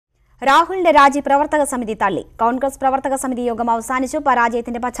രാഹുലിന്റെ രാജി പ്രവർത്തക സമിതി തള്ളി. കോൺഗ്രസ് പ്രവർത്തക സമിതി യോഗം അവസാനിച്ചു.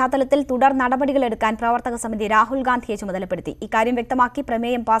 പരാജയത്തിന്റെ പശ്ചാത്തലത്തിൽ തുടർ നടപടികളെടുക്കാൻ പ്രവർത്തക സമിതി രാഹുൽ ഗാന്ധിയെ ചുമതലപ്പെടുത്തി. ഇക്കാര്യം വ്യക്തമാക്കി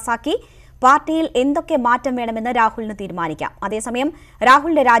പ്രമേയം പാസാക്കി. പാർട്ടിയിൽ എന്തൊക്കെ മാറ്റം വേണമെന്ന് രാഹുലിന് തീരുമാനിക്കാം. അതേസമയം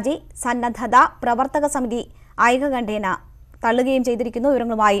രാഹുലിന്റെ രാജി സന്നദ്ധത പ്രവർത്തക സമിതി ഐകകണ്ഠേന തള്ളുകയും ചെയ്തിരിക്കുന്നു.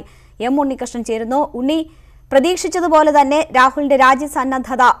 വിവരങ്ങളുമായി എം ഉണ്ണികൃഷ്ണൻ ചേരുന്നു. ഉണ്ണി, പ്രതീക്ഷിച്ചതുപോലെ തന്നെ രാഹുലിന്റെ രാജി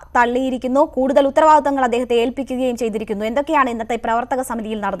സന്നദ്ധത തള്ളിയിരിക്കുന്നു. കൂടുതൽ ഉത്തരവാദിത്തങ്ങൾ അദ്ദേഹത്തെ ഏൽപ്പിക്കുകയും ചെയ്തിരിക്കുന്നു. എന്തൊക്കെയാണ് ഇന്നത്തെ പ്രവർത്തക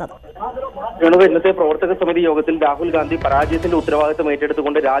സമിതിയിൽ നടന്നത്? ഇന്നത്തെ പ്രവർത്തക സമിതി യോഗത്തിൽ രാഹുൽ ഗാന്ധി പരാജയത്തിന്റെ ഉത്തരവാദിത്തം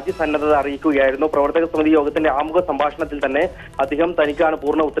ഏറ്റെടുത്തുകൊണ്ട് രാജി സന്നദ്ധത അറിയിക്കുകയായിരുന്നു. പ്രവർത്തക സമിതി യോഗത്തിന്റെ ആമുഖ സംഭാഷണത്തിൽ തന്നെ അദ്ദേഹം തനിക്കാണ്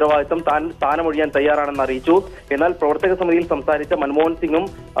പൂർണ്ണ ഉത്തരവാദിത്തം, താൻ സ്ഥാനമൊഴിയാൻ തയ്യാറാണെന്ന് അറിയിച്ചു. എന്നാൽ പ്രവർത്തക സമിതിയിൽ സംസാരിച്ച മൻമോഹൻ സിംഗും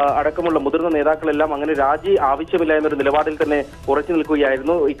അടക്കമുള്ള മുതിർന്ന നേതാക്കളെല്ലാം അങ്ങനെ രാജി ആവശ്യമില്ല എന്നൊരു നിലപാടിൽ തന്നെ ഉറച്ചു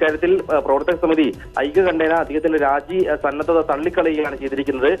നിൽക്കുകയായിരുന്നു. ഇക്കാര്യത്തിൽ പ്രവർത്തക സമിതി ഐക്യകണ്ഠേന അദ്ദേഹത്തിന്റെ രാജി സന്നദ്ധത തള്ളിക്കളയുകയാണ്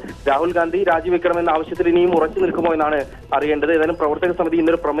ചെയ്തിരിക്കുന്നത്. രാഹുൽ ഗാന്ധി രാജിവെക്കണമെന്ന ആവശ്യത്തിൽ ഇനിയും ഉറച്ചു നിൽക്കുമോ എന്നാണ് അറിയേണ്ടത്. ഏതായാലും പ്രവർത്തക സമിതി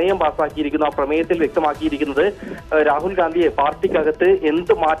ഇന്നൊരു പ്രമേയം പാസാക്കിയിരിക്കുന്നു. ആ പ്രമേയത്തിൽ വ്യക്തമാക്കിയിരിക്കുന്നത് രാഹുൽ ഗാന്ധിയെ പാർട്ടിക്കകത്ത്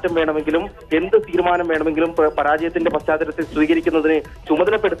എന്ത് മാറ്റം വേണമെങ്കിലും എന്ത് തീരുമാനം വേണമെങ്കിലും പരാജയത്തിന്റെ പശ്ചാത്തലത്തിൽ സ്വീകരിക്കുന്നതിന്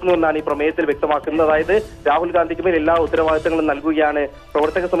ചുമതലപ്പെടുത്തുന്നുവെന്നാണ് ഈ പ്രമേയത്തിൽ വ്യക്തമാക്കുന്നത്. അതായത് രാഹുൽ ഗാന്ധിക്ക് മേൽ എല്ലാ ഉത്തരവാദിത്തങ്ങളും നൽകുകയാണ്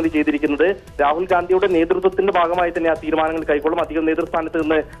പ്രവർത്തക സമിതി ചെയ്തിരിക്കുന്നത്. രാഹുൽ ഗാന്ധിയുടെ നേതൃത്വത്തിന്റെ ഭാഗമായി തന്നെ ആ തീരുമാനങ്ങൾ കൈക്കൊള്ളും. അധികം നേതൃസ്ഥാനത്ത്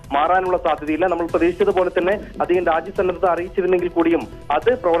നിന്ന് മാറാനുള്ള സാധ്യതയില്ല. നമ്മൾ പ്രതീക്ഷിച്ചതുപോലെ തന്നെ അധികം രാജ്യസന്നദ്ധത അറിയിച്ചിരുന്നെങ്കിൽ കൂടിയും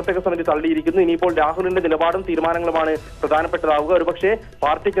അത് പ്രവർത്തക സമിതി തള്ളിയിരിക്കുന്നു. ഇനിയിപ്പോൾ രാഹുലിന്റെ നിലപാടും തീരുമാനങ്ങളുമാണ് പ്രധാനപ്പെട്ടതാവുക. ഒരുപക്ഷെ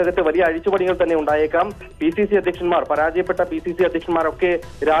പാർട്ടിക്കകത്ത് വലിയ അഴിച്ചുപണികൾ തന്നെ ഉണ്ടായേക്കാം. PCC അധ്യക്ഷന്മാർ, പരാജയപ്പെട്ട PCC അധ്യക്ഷന്മാരൊക്കെ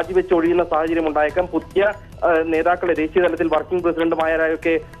രാജിവെച്ച് ഒഴിയുന്ന സാഹചര്യം ഉണ്ടായേക്കാം. പുതിയ നേതാക്കളെ ദേശീയ തലത്തിൽ വർക്കിംഗ്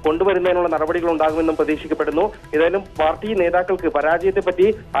പ്രസിഡന്റുമാരൊക്കെ കൊണ്ടുവരുന്നതിനുള്ള നടപടികൾ ഉണ്ടാകുമെന്നും പ്രതീക്ഷിക്കപ്പെടുന്നു. ഏതായാലും പാർട്ടി നേതാക്കൾക്ക് പരാജയത്തെപ്പറ്റി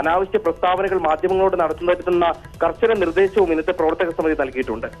അനാവശ്യ പ്രസ്താവനകൾ മാധ്യമങ്ങളോട് നടത്തുന്നതിനുള്ള കർശന നിർദ്ദേശവും ഇന്നത്തെ പ്രവർത്തക സമിതി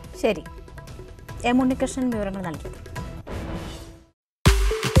നൽകിയിട്ടുണ്ട്. ശരി, എം ഉണ്ണികൃഷ്ണൻ വിവരങ്ങൾ നൽകി.